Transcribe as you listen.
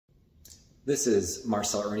This is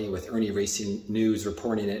Marcel Irnie with Irnieracing News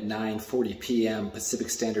reporting at 9:40 p.m. Pacific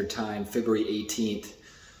Standard Time, February 18th.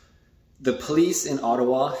 The police in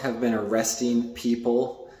Ottawa have been arresting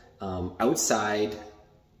people outside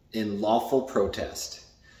in lawful protest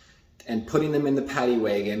and putting them in the paddy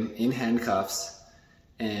wagon in handcuffs.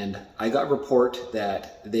 And I got a report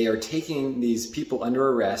that they are taking these people under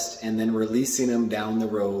arrest and then releasing them down the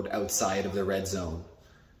road outside of the red zone.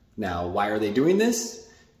 Now, why are they doing this?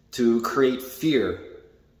 To create fear.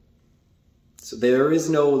 So there is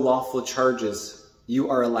no lawful charges. You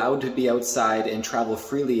are allowed to be outside and travel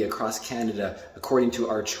freely across Canada according to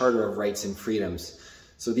our Charter of Rights and Freedoms.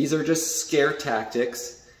 So these are just scare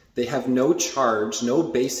tactics. They have no charge, no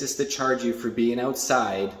basis to charge you for being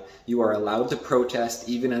outside. You are allowed to protest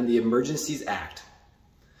even on the Emergencies Act.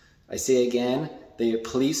 I say again, the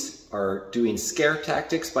police are doing scare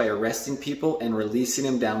tactics by arresting people and releasing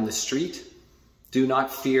them down the street. Do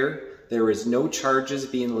not fear. There is no charges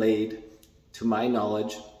being laid, to my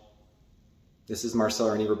knowledge. This is Marcel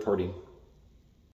Irnie reporting.